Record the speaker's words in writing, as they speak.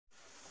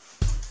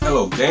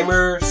Hello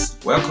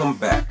gamers, welcome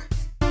back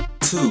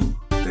to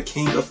the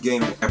King of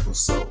Gaming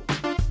episode.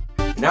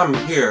 And I'm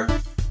here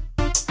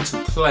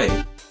to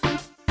play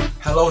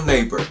Hello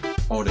Neighbor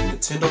on the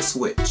Nintendo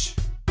Switch.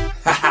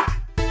 Haha!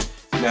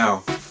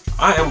 Now,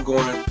 I am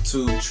going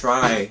to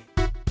try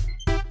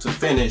to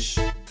finish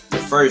the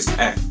first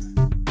act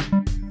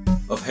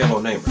of Hello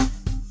Neighbor.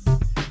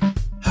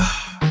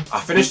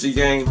 I finished the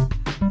game,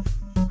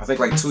 I think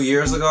like 2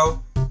 years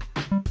ago.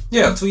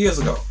 Yeah, 2 years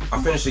ago.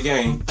 I finished the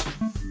game.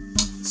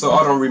 So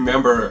I don't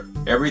remember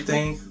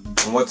everything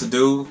and what to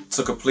do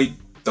to complete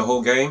the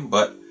whole game,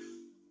 but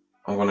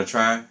I'm gonna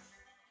try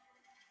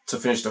to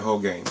finish the whole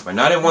game. But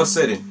not in one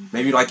sitting.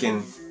 Maybe like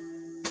in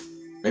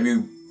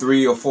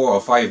 3 or 4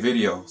 or 5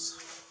 videos.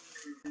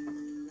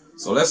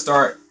 So let's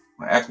start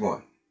Act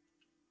 1.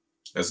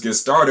 Let's get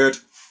started.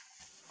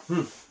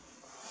 I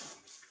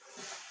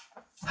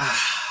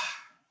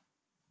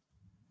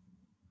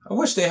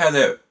wish they had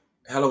that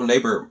Hello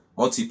Neighbor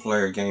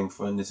multiplayer game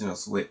for Nintendo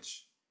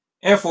Switch.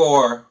 And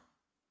for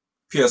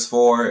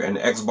PS4 and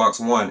Xbox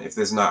One, if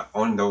it's not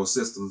on those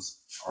systems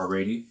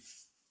already.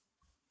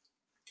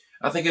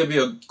 I think it'd be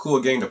a cool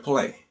game to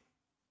play.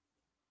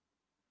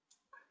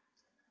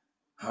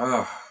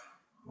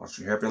 Once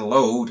you help it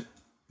load,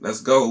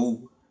 let's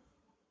go.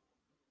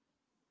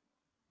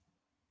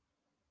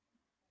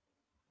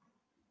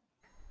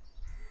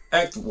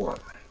 Act 1.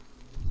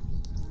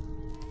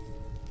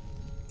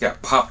 Got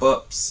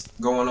pop-ups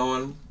going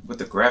on with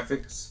the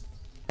graphics.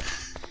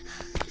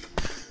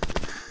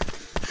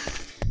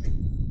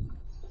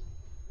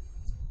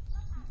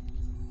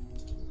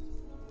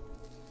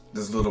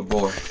 This little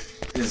boy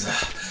is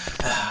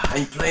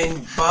I'm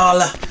playing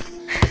ball.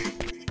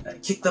 I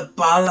kick the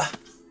ball.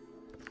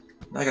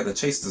 Now I got to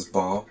chase this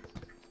ball.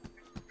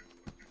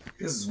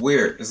 This is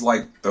weird. It's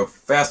like the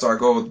faster I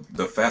go,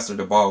 the faster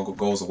the ball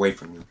goes away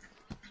from me.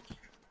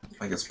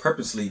 Like it's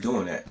purposely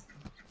doing that.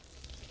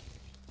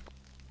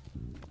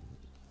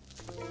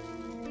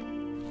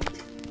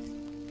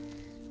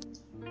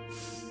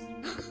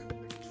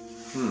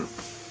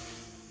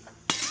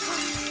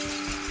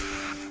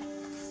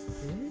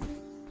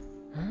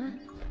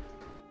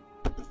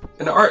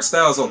 And the art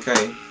style is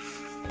okay.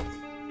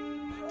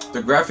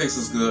 The graphics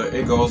is good.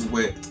 It goes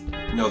with,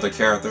 you know, the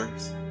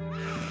characters.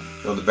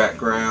 You know, the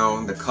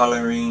background, the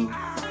coloring.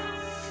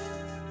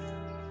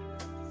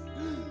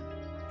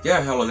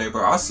 Yeah, Hello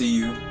Neighbor, I see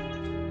you.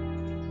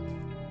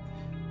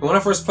 When I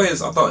first played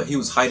this, I thought he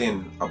was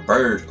hiding a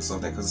bird or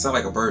something, because it sounded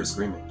like a bird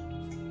screaming.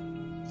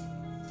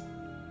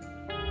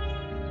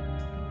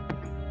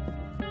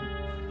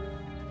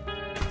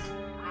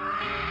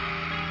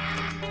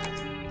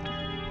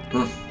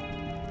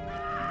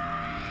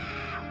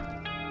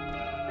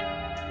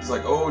 He's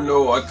like, oh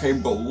no, I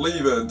can't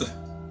believe it.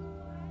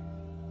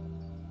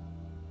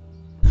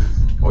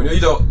 Oh no, you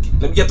don't.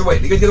 Let me get the way.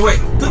 Let me get away.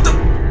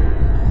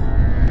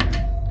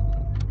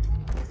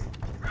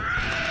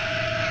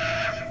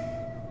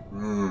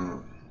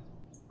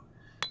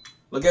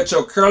 Look at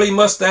your curly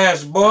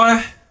mustache,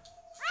 boy.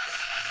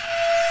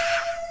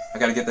 I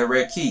gotta get that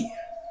red key.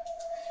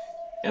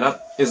 And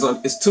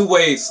it's 2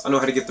 ways I know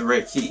how to get the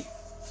red key.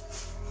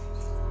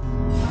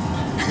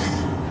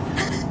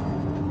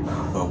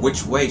 But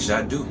which way should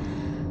I do?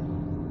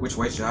 Which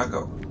way should I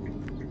go?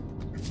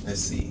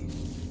 Let's see.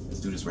 Let's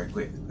do this right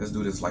quick. Let's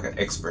do this like an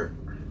expert.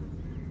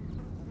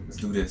 Let's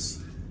do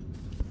this.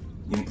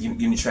 Give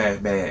me the trash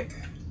bag.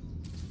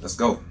 Let's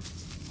go.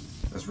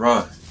 Let's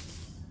run.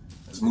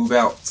 Let's move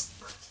out.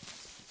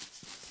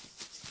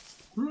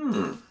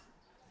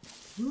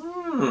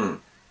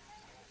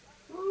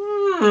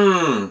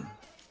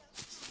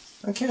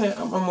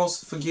 I'm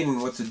almost forgetting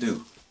what to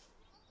do.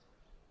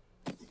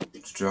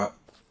 Let's drop.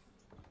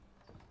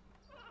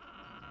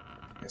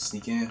 Gotta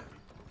sneak in.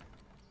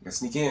 Gotta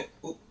sneak in.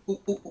 Ooh, ooh,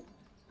 ooh, ooh.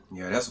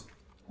 Yeah, that's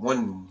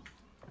one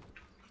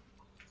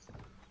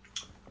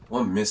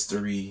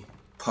mystery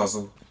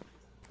puzzle.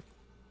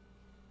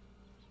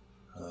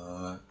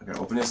 I gotta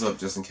open this up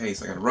just in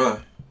case. I gotta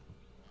run.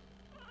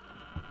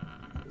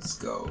 Let's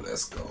go,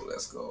 let's go,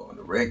 let's go. On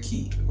the red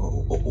key.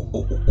 Oh, oh, oh,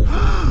 oh, oh,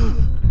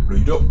 oh. No,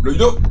 you don't, no, you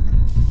don't.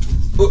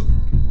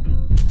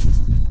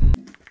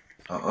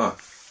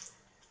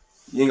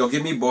 You ain't gonna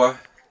get me, boy.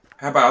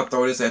 How about I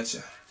throw this at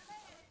you?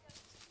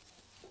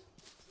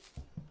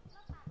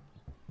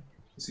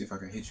 Let's see if I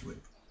can hit you with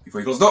it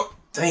before he goes, no!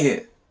 Dang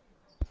it!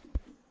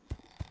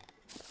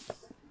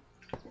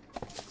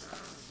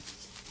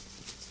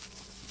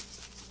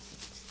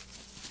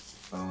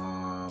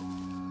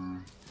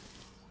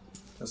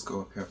 Let's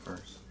go up here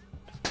first.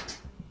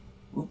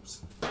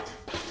 Oops.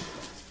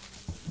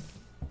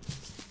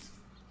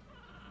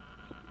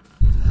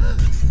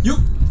 You!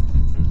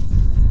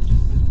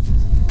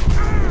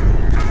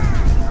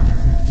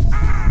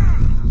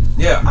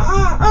 Yeah.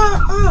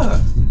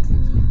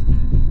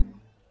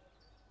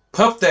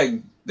 Pump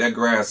that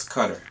grass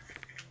cutter.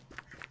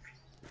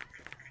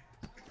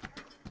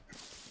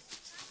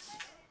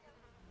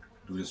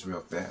 Do this real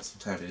fast. I'm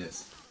tired of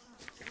this.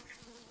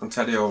 I'm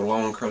tired of your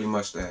long curly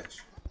mustache.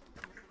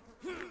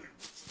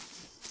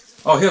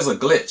 Oh, here's a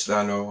glitch that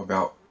I know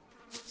about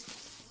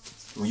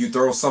when you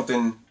throw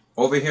something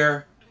over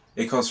here,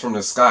 it comes from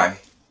the sky.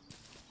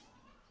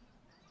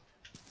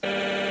 It's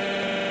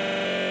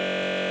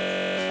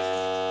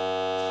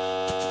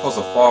supposed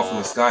to fall from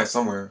the sky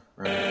somewhere.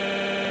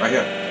 Right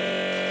here.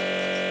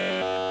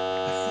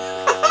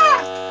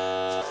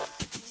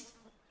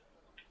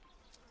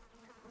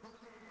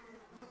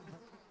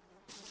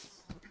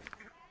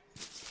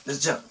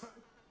 Let's jump.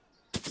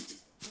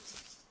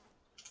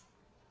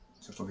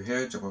 Jump over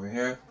here, jump over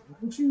here.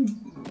 What you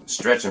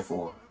stretching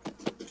for?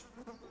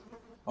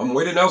 I'm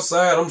waiting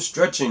outside, I'm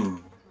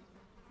stretching.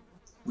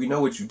 We know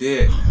what you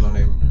did. Hello,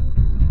 neighbor.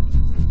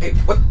 Hey,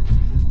 what?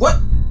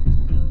 What?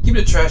 Give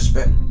me the trash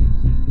back.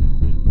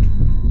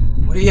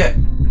 What are you at?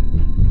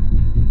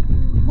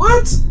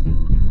 What?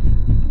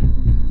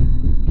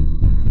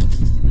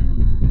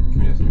 Give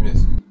me this, give me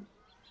this.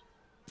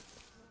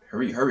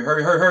 Hurry, hurry,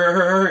 hurry, hurry, hurry,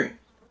 hurry, hurry.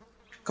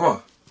 Come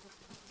on.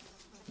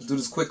 Let's do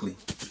this quickly.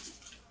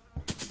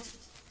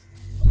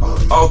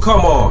 Oh,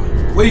 come on.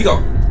 Where you go?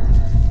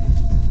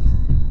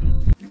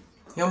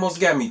 He almost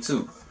got me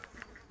too.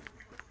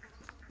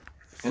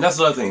 And that's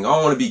another thing. I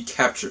don't want to be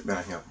captured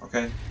by him,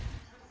 okay?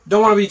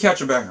 Don't want to be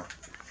captured by him.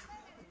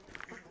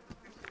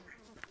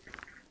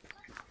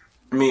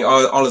 I mean,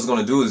 all it's going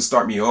to do is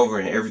start me over,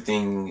 and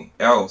everything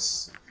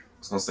else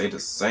is going to stay the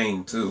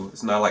same too.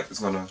 It's not like it's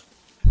going to...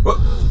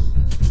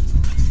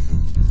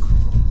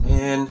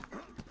 Man.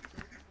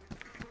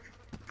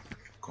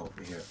 Go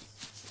over here.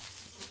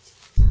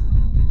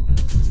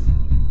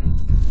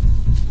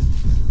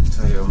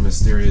 Tell you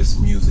mysterious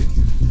music.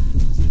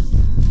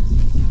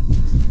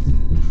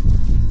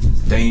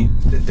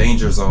 The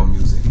danger zone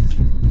music.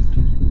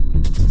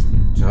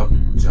 Jump,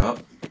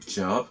 jump,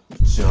 jump,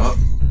 jump,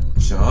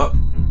 jump.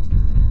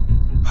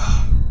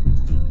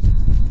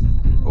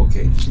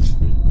 Okay.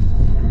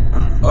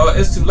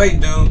 It's too late,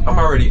 dude. I'm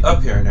already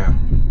up here now.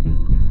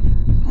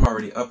 I'm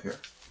already up here.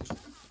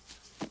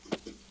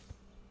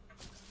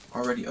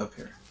 Already up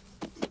here.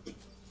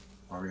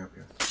 Already up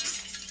here.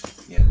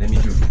 Yeah, let me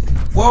do.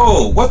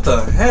 Whoa! What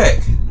the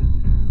heck?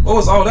 What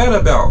was all that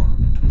about?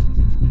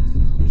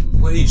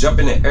 Would he jump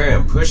in the air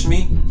and push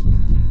me?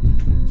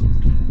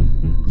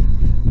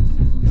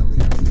 Yeah, we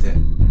gotta do that.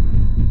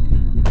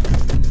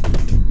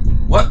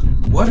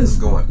 What is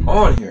going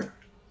on here?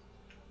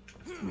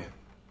 Come here.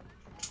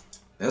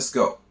 Let's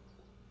go.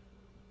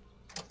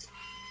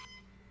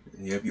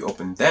 If you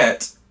open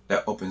that,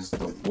 that opens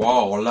the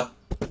wall.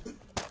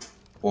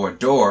 Or a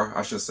door,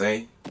 I should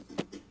say.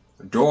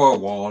 A door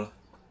wall.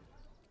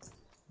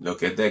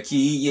 Look at the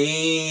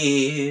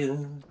key, yeah.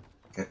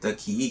 Get the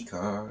key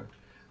card.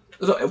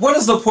 What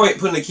is the point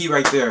putting the key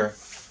right there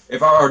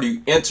if I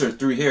already entered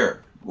through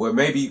here? Well,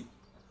 maybe...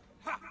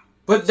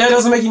 But that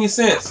doesn't make any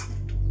sense.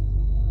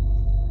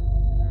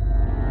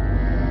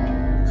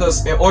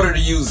 Because in order to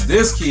use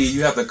this key,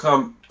 you have to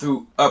come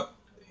through up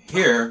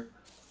here.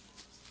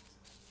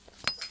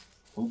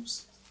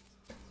 Oops.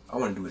 I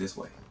want to do it this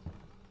way.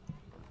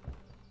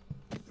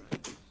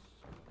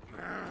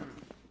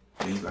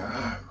 There you go.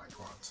 Ah, my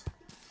God.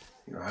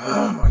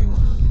 Ah, my God.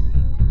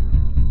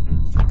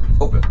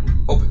 Open.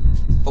 Open.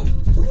 Open.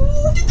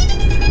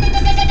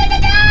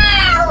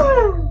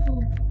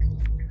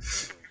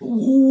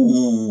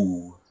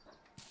 Ooh.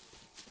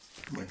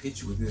 I'm gonna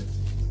hit you with this.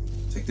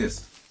 Take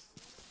this.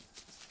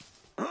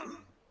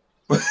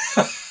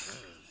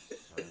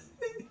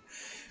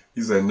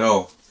 He said,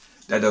 no,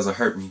 that doesn't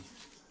hurt me.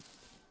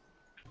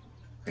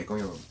 Hey, go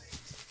in your room.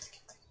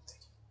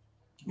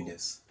 Give me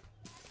this.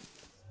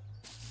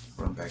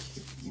 Run back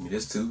here. Give me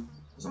this too,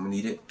 because I'm gonna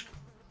need it.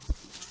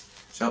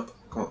 Jump.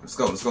 Come on, let's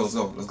go, let's go, let's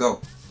go, let's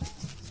go.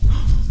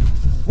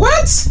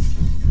 What?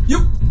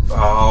 You.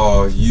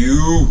 Oh,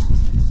 you.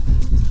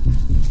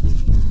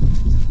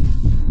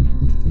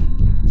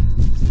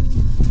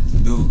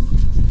 Dude,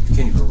 you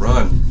can't even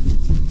run.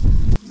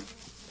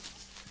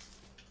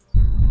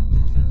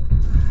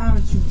 How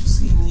did you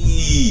see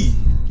me?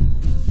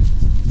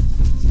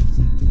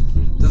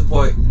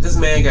 This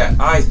man got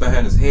eyes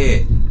behind his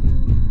head.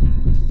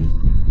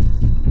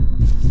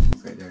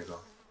 Okay, there you go.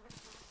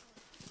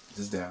 Put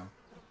this down.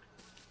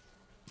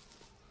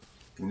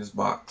 Give me this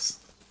box.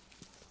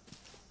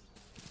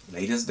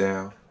 Lay this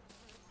down.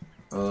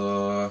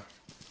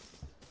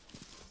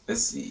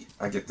 Let's see.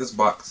 I get this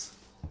box.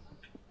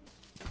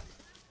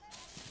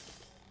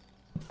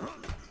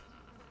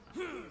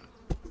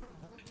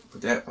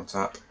 Put that on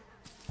top.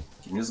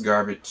 Give me this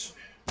garbage.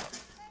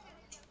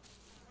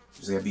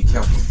 Just gotta be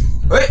careful.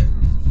 Wait!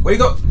 Where you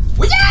go?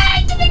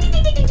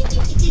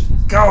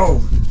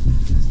 Go!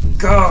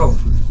 Go!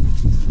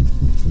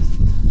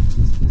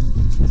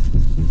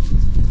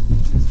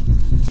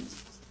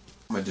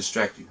 I'm gonna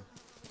distract you.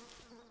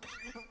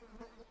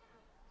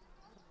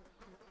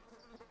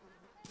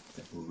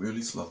 We're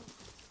really slow.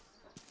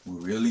 We're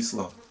really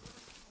slow.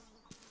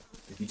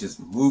 If you just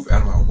move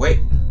out of my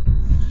way.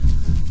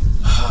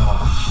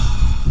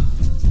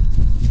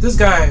 This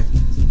guy.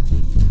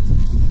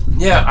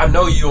 Yeah, I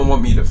know you don't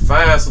want me to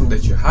find something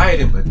that you're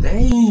hiding, but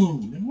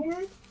dang,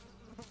 man.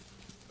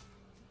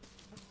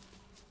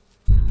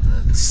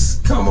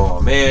 Come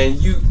on, man.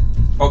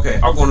 Okay,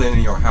 I'm going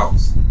in your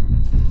house.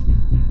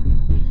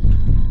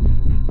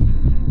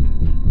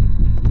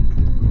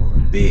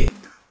 Big.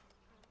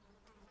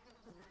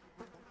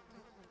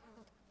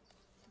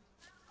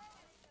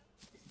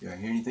 Y'all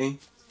hear anything?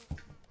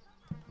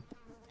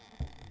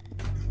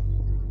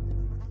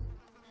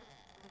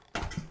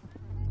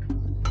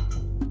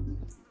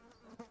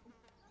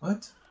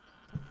 What?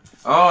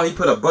 Oh, he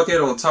put a bucket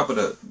on top of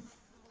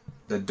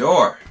the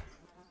door.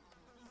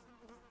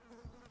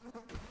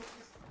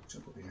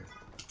 Jump over here.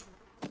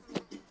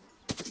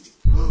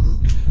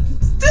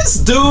 This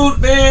dude,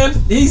 man,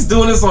 he's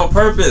doing this on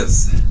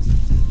purpose.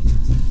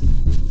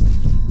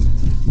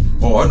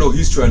 Oh, I know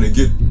he's trying to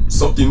get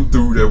something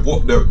through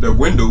that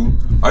window.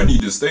 I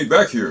need to stay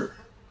back here.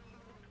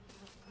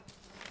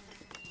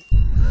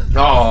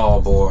 Oh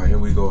boy, here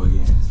we go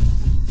again.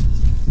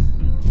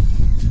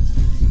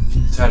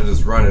 Tired of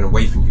just running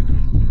away from you.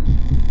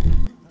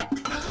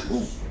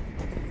 Ooh.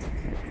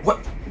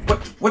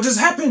 What just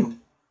happened?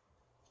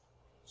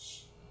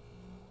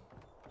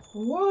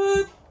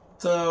 What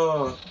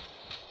the?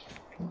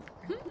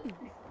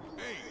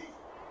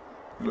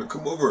 Look,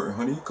 come over,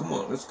 honey. Come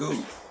on, let's go.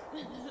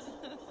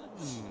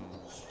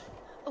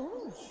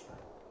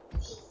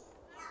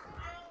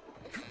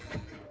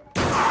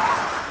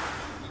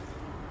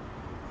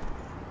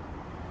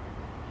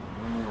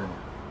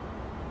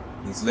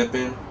 He's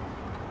lipping.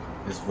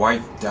 His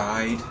wife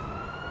died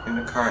in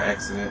a car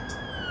accident.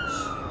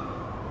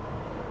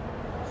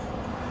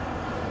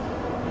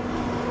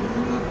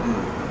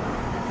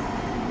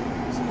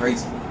 It's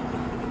crazy.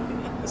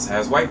 That's how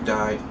his wife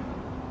died.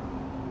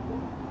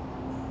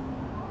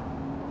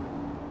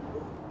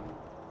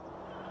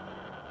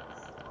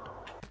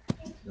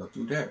 Go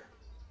through there.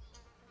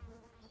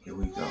 Here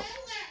we go.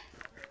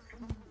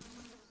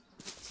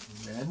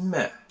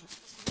 Man.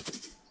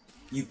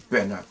 You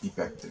better not be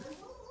back there.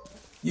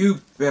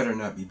 You better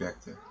not be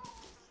back there.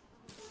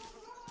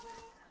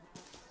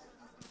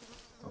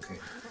 Okay.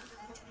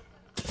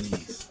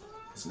 Please.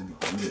 Just let me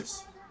do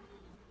this.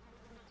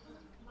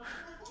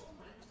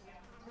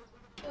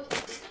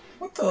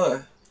 What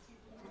the?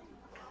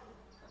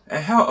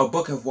 And how a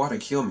bucket of water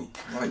kill me?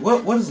 Like,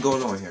 what is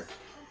going on here?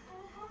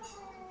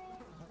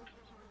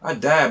 I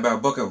died by a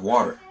bucket of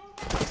water.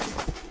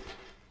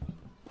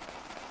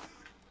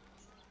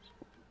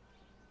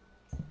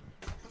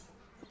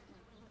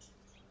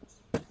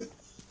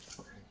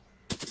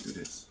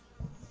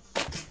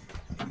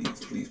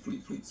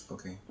 Please.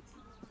 Okay.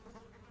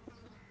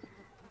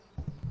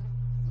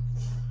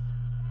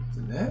 Is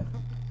it that?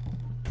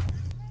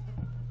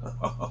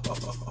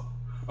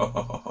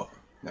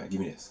 Now give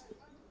me this.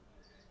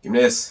 Give me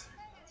this.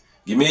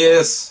 Give me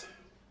this.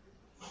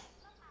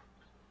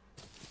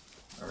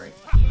 All right.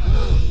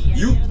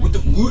 You with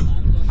the wood.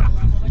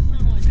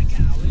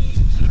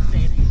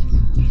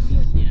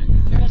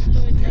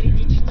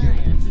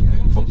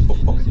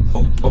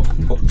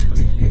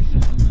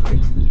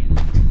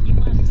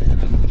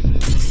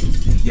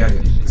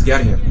 Get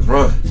out of here. Let's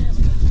run.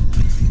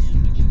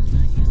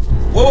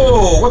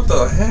 Whoa, what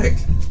the heck?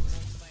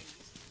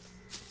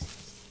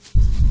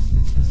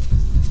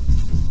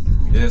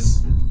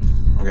 This.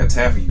 I got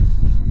time for you.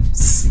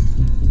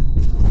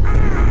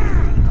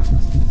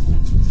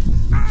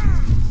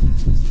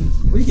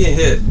 We get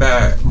hit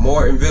by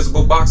more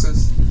invisible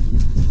boxes.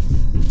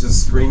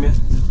 Just screaming.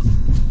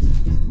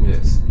 Give me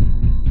this.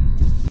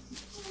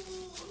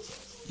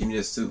 Give me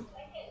this too.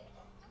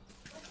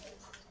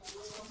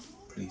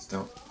 Please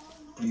don't.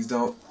 Please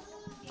don't.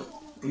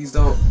 Please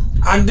don't.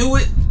 I knew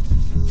it!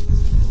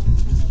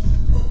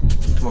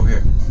 Come over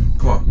here.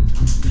 Come on.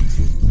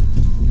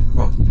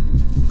 Come on.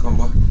 Come on,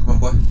 boy. Come on,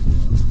 boy.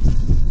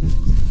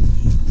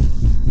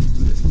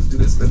 Let's do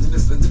this. Let's do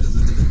this. Let's do this.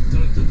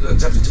 Let's do this.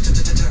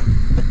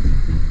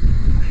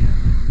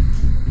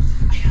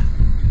 Jump.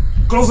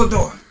 Close the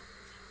door.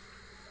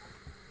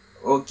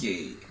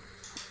 Okay.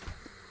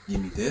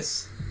 Give me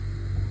this.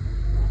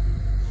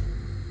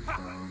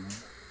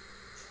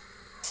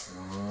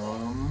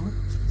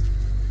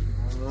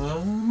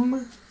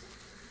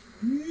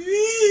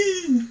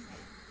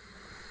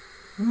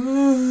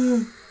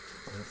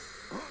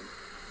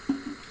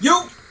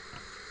 Yo!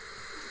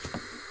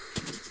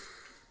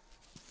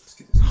 Let's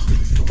get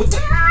this. What the?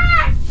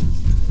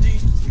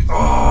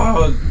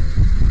 Oh,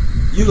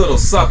 you little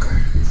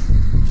sucker.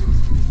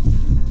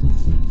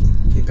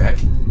 Get back.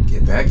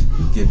 Get back.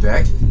 Get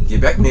back.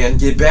 Get back, man.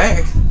 Get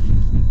back.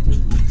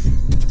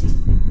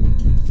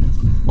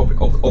 Open.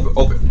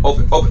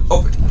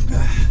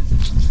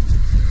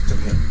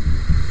 Jump in.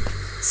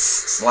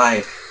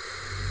 Slide.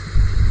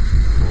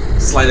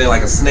 Slide in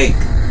like a snake.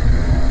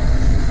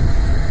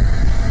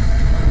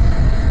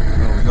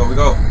 We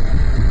go.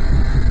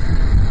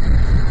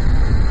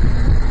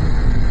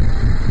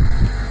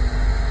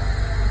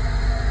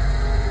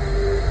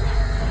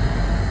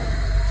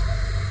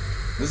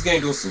 This game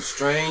doing some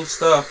strange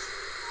stuff.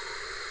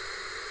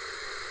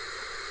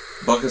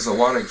 Buckets of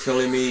water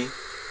killing me.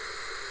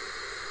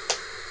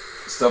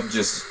 Stuff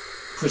just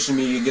pushing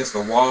me against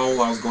the wall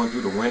while I was going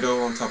through the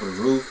window on top of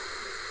the roof.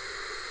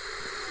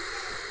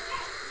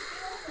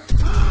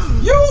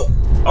 Yo!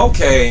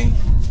 Okay.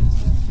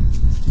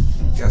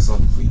 Got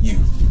something for you.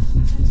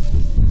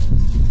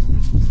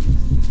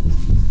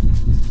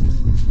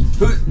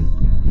 Okay.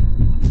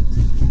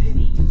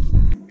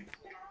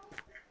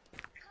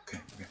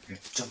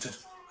 Jump in.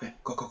 Okay,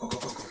 go.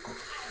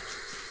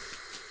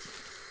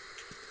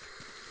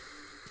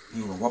 You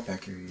ain't gonna walk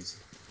back here easy.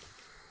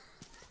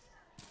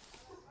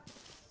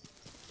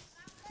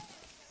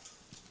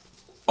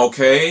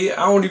 Okay,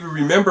 I don't even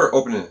remember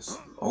opening this.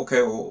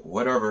 Okay, well,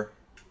 whatever.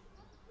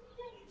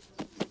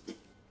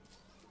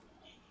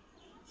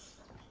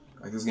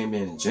 Like this game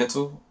being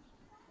gentle.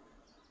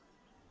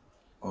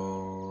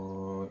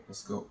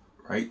 Let's go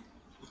right.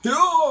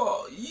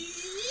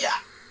 Yeah,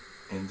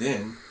 and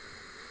then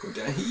go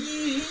down.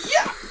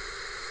 Yeah.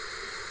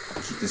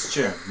 Keep this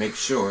chair. Make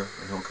sure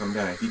it don't come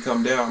down. If he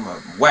come down, I'm gonna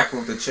whack him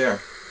with the chair.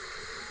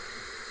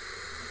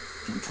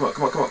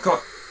 Come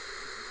on.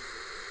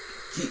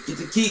 Get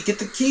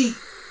the key.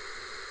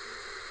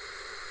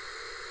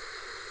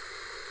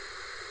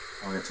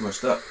 Oh, I got too much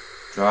stuff.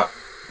 Drop.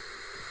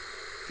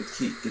 Get the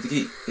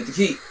key.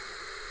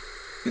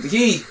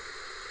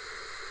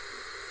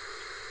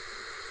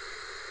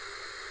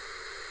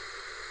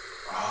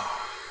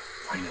 Oh,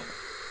 finally.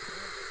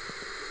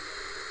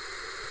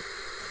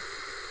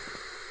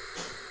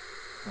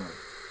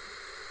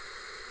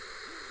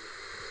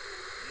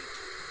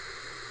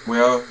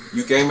 Well,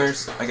 you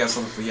gamers, I got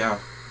something for y'all.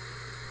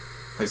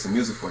 Play some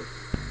music for you.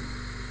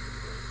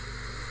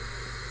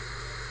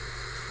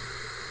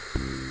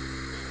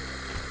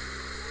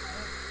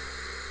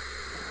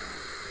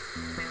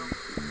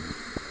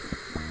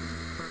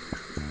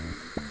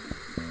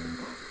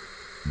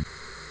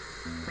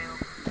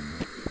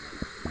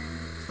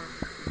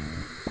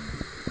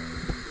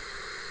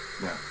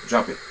 Now,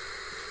 drop it.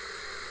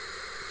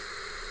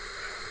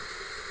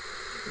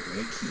 The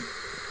red key.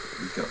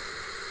 Here we go.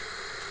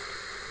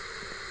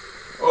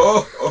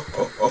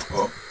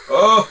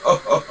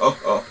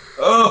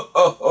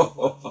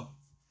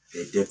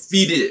 They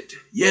defeated it.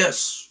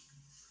 Yes.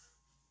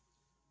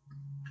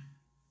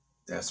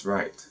 That's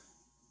right.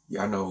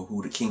 Y'all know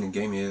who the king of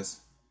game is.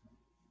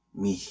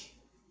 Me.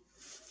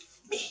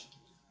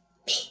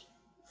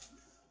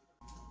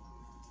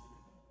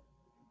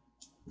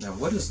 Now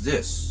what is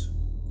this?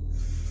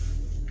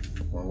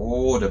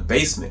 Oh, the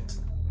basement.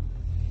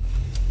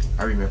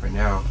 I remember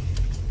now.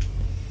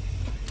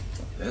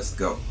 Let's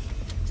go.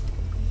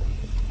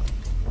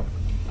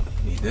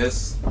 Need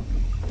this.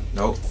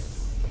 Nope.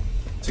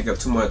 Take up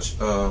too much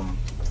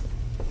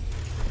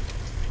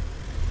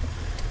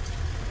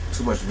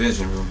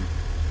vision room.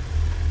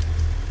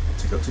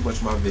 Take up too much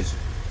of my vision.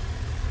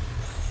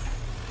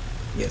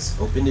 Yes,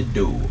 open the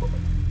door.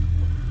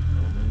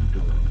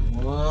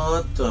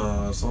 What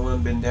the?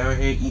 Someone been down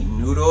here eating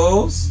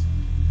noodles?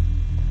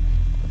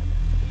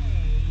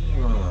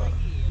 Come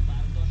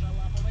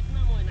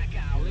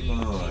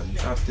on,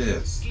 drop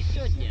this.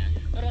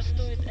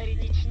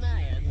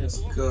 Let's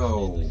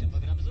go.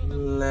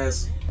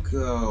 Let's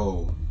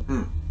go.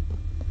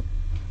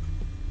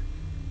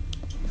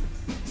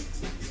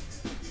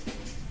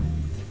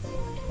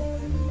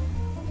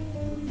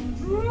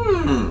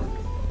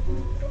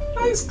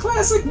 Nice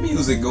classic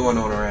music going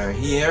on around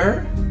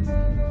here.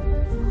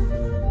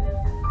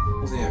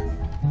 What's here?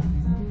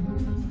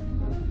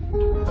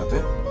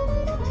 Nothing.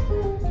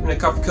 Give me a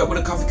coffee cup. What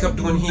a coffee cup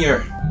doing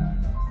here?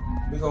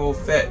 Big old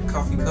fat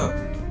coffee cup.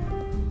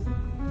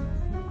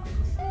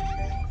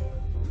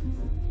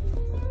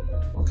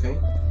 Okay.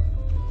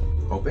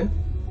 Open.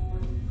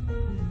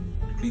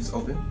 Please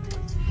open.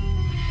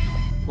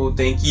 Oh,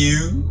 thank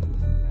you.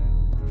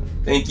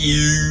 Thank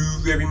you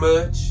very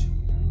much.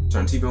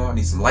 Turn the TV on. I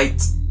need some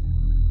lights.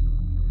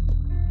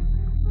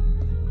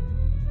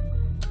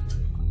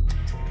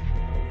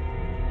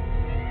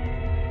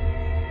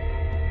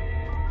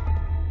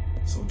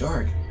 So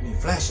dark. I need a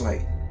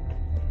flashlight.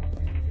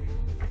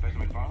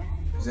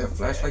 Is there a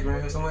flashlight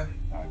around here somewhere?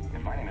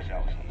 My name is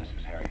Ellis, and this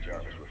is Harry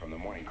Jarvis. We're from the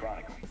Morning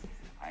Chronicle.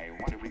 I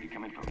wonder if we could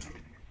come in for a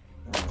minute.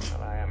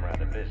 Well, I am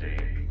rather busy.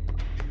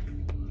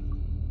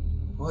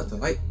 What? The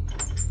light?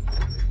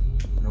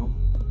 Nope.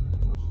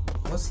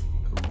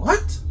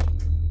 What?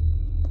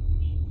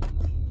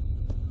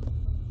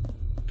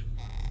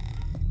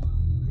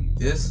 Need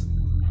this.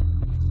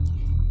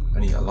 I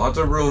need a lot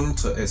of room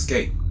to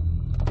escape.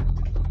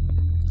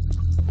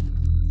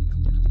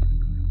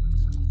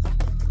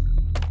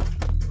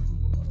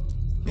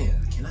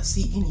 Man, I cannot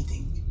see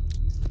anything.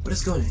 What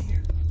is going on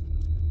here?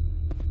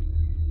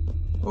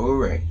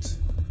 Alright.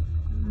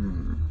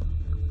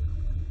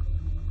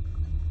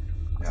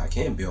 Now I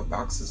can build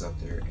boxes up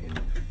there and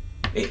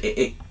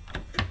hey.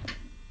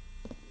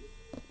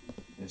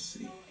 Let's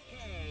see.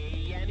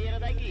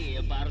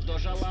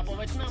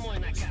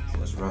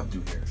 Let's run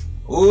through here.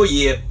 Oh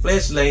yeah,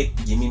 flashlight.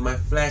 Give me my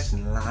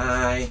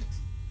flashlight.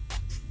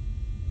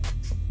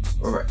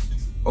 Alright.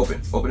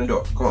 Open the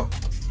door. Come on.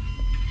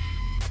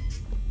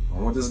 I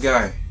want this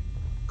guy.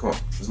 Come on,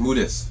 let's move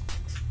this.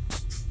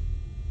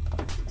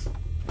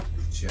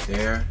 Chair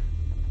there.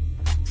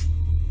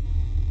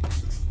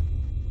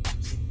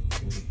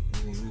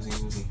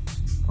 Easy.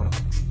 Hold on.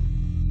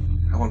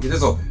 get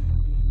this open.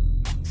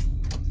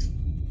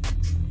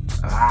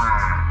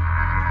 Ah!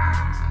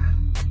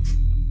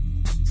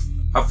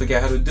 I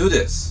forgot how to do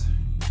this.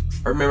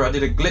 I remember I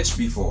did a glitch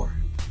before.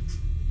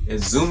 It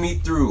zoomed me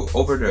through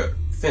over the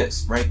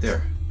fence right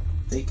there.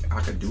 I think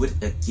I could do it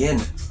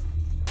again.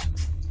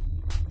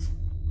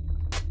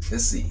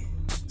 Let's see.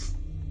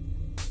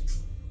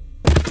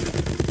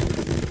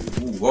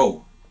 Ooh,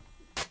 whoa.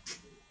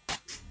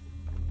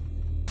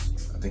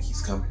 I think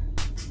he's coming.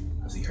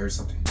 Because he heard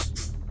something.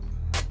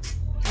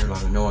 I heard a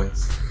lot of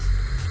noise.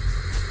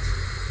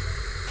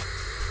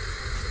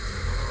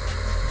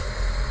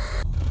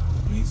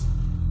 Please.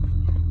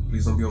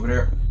 Please don't be over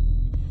there.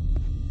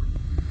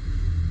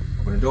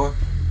 Open the door.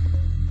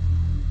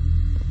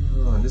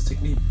 Oh, and this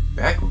take me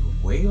back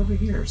way over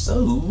here.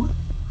 So,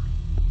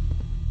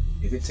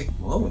 if it take,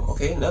 whoa,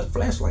 okay, another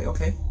flashlight,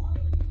 okay.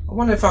 I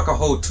wonder if I could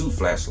hold 2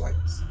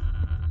 flashlights.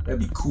 That'd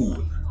be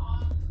cool.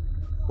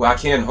 Well, I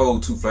can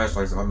hold 2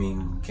 flashlights. I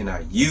mean, can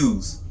I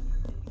use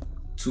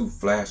 2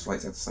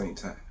 flashlights at the same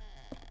time?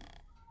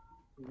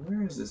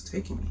 Where is this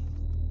taking me?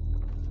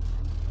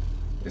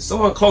 Is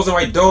someone closing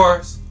my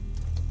doors?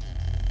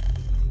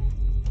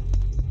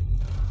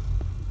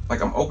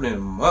 Like I'm opening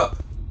them up.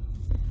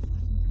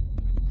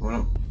 I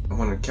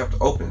want them kept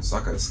open so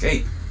I could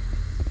escape.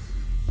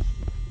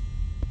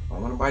 I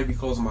don't want nobody to be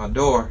closing my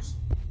doors.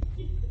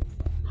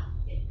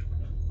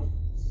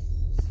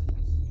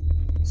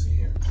 Let's see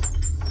here.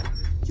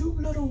 You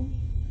little...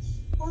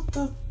 What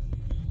the...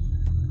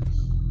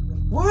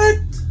 What?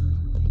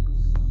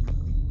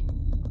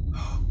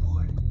 Oh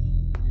boy.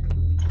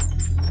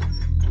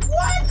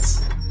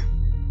 What?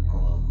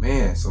 Oh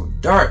man, so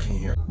dark in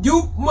here.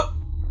 You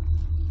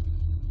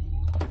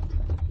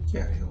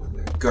Get out of here with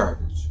that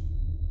garbage.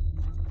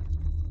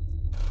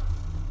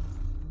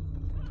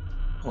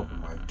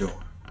 Open my door.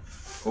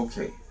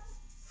 Okay.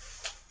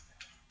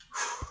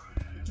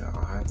 Now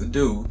all I have to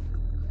do.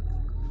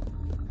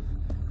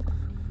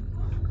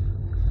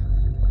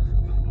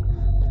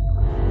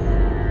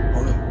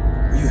 Oh no.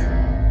 Where you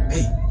at?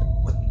 Hey,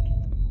 what?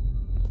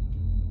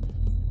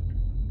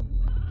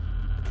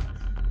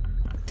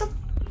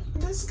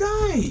 This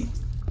guy.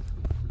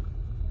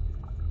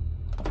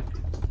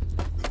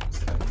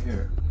 Get out of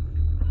here.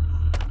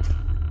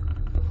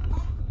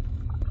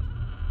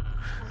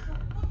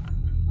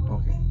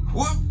 Okay.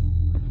 What?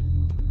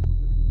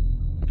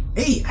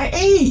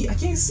 Hey, I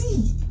can't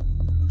see.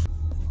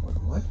 Hold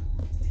on, what?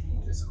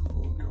 Just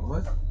hold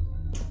on.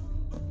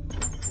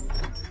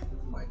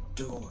 My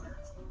door.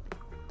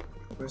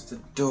 Where's the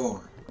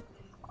door?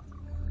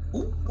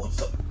 Ooh, what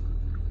the?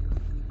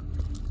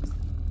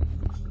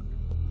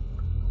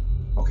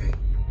 Okay,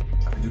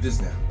 I can do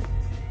this now.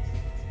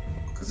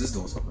 Because this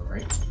door's open,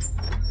 right?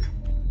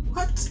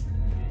 What?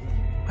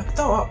 I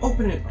thought I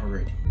opened it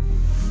already.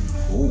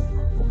 Oh,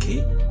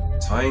 okay.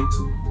 Time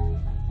to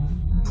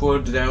pull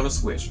down the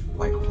switch,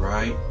 like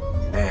right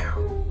now.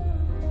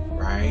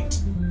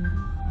 Right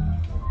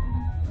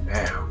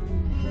now.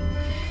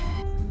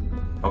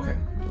 Okay.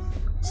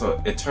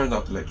 So it turned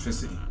off the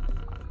electricity.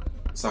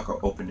 So I could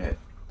open that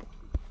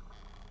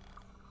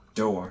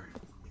door.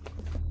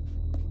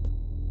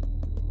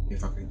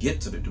 If I could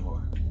get to the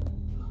door.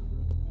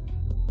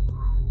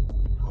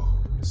 Oh,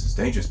 this is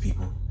dangerous,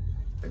 people.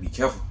 Be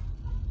careful.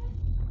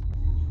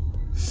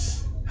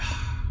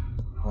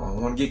 I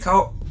don't want to get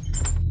caught.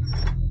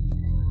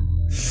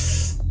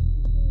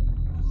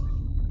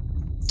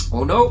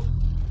 Oh no!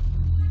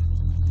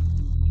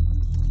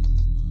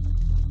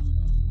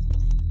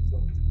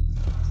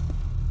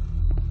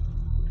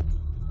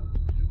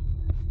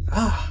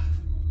 Ah!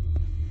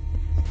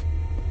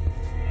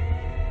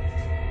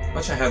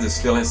 Don't you have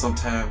this feeling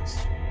sometimes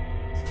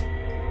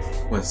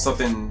when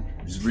something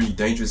is really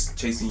dangerous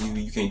chasing you,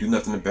 you can't do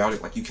nothing about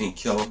it, like you can't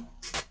kill them,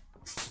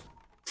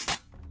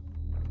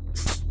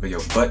 but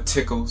your butt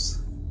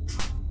tickles,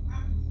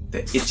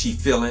 that itchy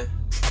feeling?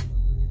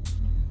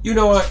 You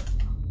know what?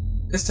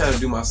 It's time to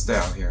do my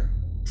style here,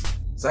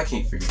 cause I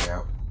can't figure it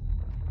out.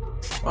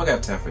 I don't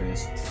got time for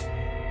this.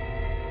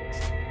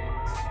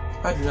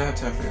 I do not have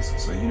time for this.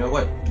 So you know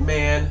what,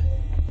 man?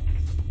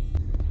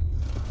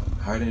 I'm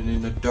hiding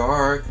in the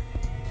dark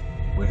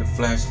with a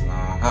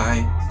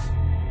flashlight,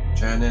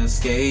 trying to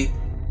escape.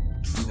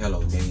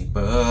 Hello,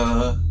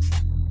 neighbor.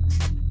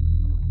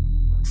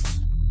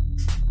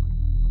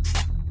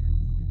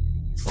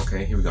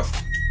 Okay, here we go.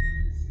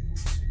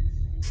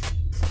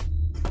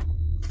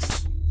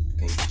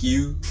 Thank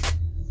you.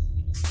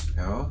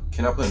 Now,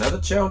 can I put another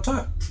chair on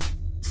top?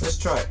 Let's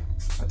try it.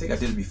 I think I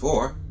did it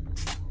before.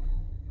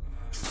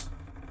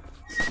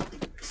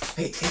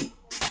 Hey.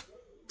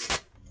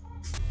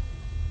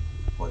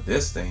 For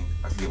this thing,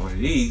 I can get one of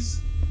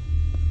these.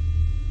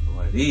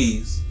 One of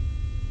these.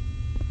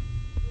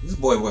 This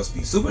boy must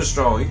be super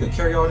strong. He can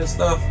carry all this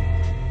stuff.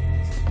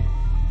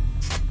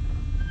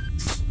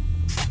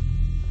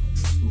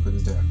 Let me put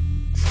this down.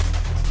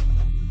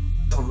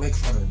 Don't make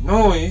a lot of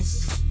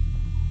noise.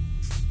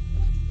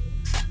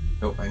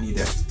 Nope, I need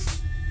that.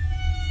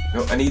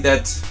 Nope, I need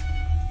that.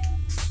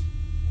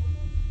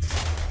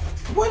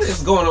 What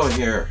is going on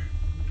here?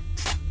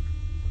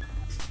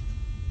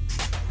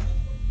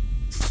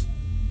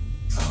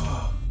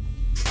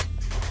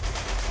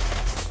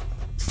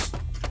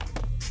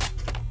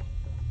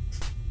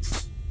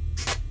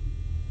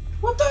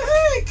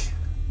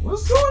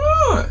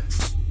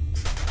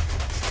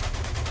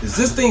 Is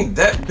this thing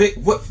that big?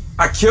 What?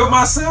 I killed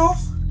myself?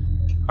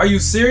 Are you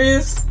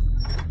serious?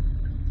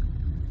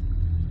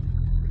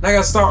 I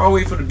gotta start all the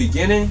way from the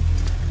beginning?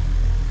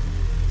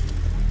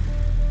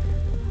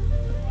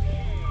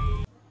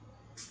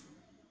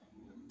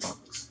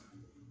 Box.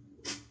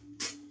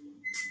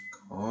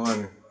 Come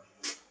on.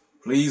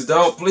 Please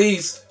don't,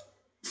 please.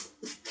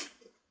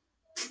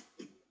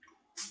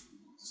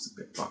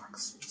 Stupid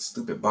box.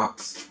 Stupid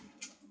box.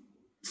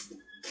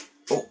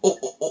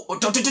 Oh,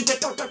 don't.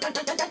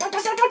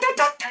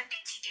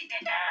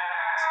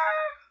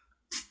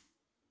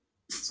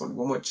 It's only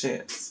one more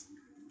chance.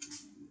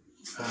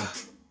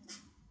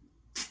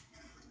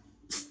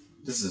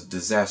 This is a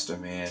disaster,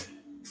 man.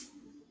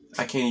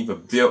 I can't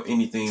even build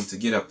anything to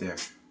get up there.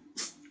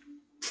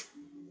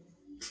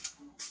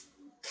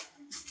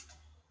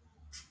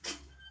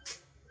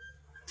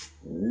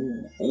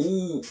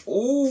 Oh,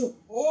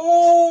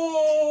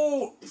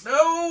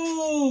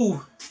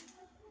 no!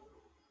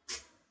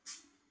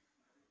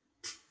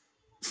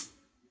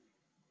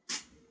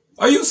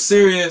 Are you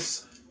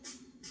serious?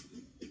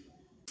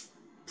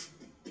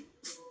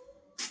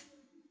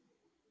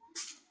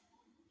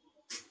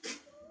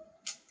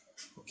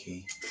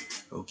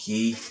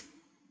 Okay.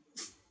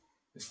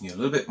 Just need a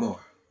little bit more.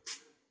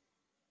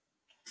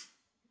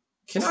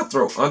 Can I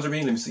throw under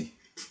me? Let me see.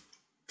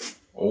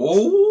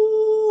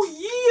 Oh,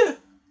 yeah.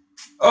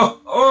 Oh.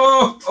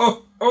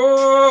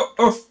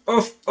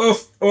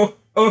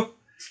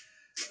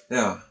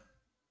 Yeah.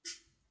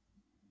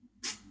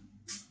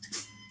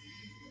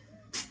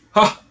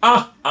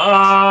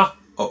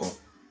 Uh-oh.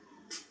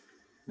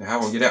 Now how am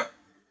I gonna get out?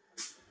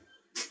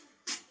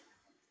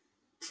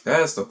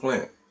 That's the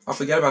plan. I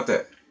forget about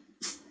that.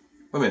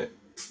 Wait a minute.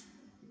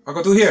 I'll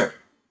go through here.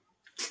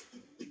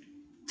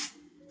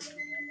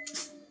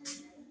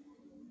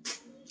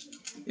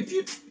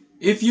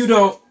 If you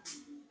don't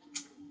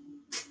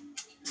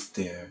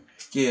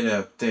get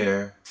up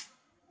there.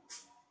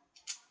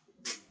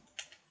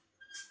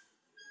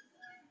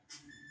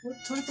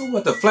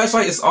 What the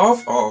flashlight is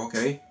off? Oh,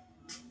 okay.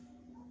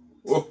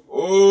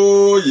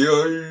 Oh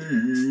yeah.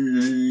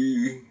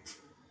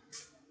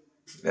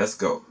 Let's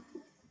go.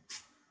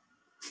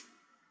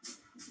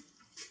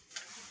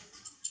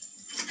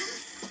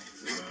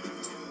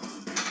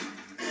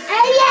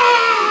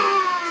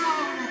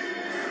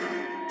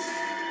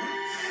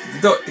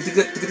 Get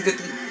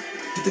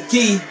the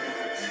key.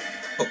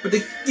 Open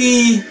the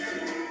key.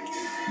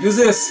 Use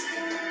this.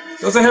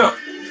 Does it help?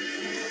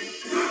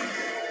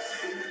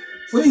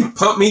 Will you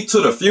pump me to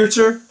the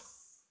future?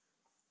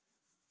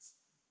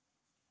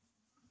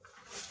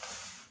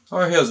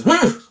 Alright, here's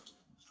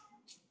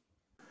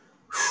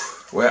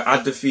where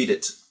I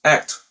defeated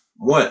Act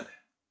 1.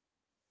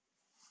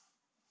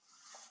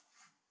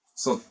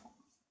 So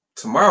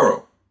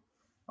tomorrow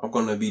I'm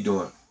gonna be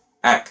doing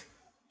Act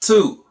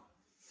 2.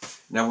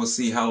 Now we'll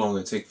see how long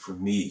it takes for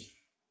me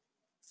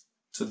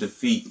to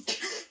defeat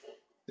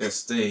that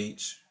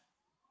stage.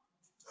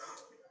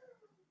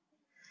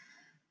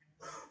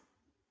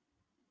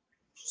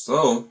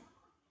 So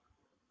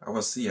I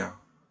will see y'all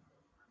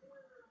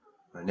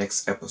on the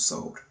next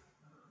episode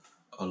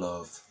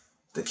of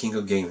The King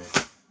of Gaming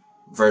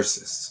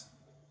versus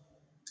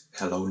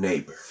Hello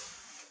Neighbor.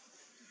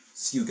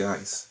 See you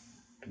guys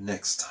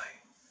next time.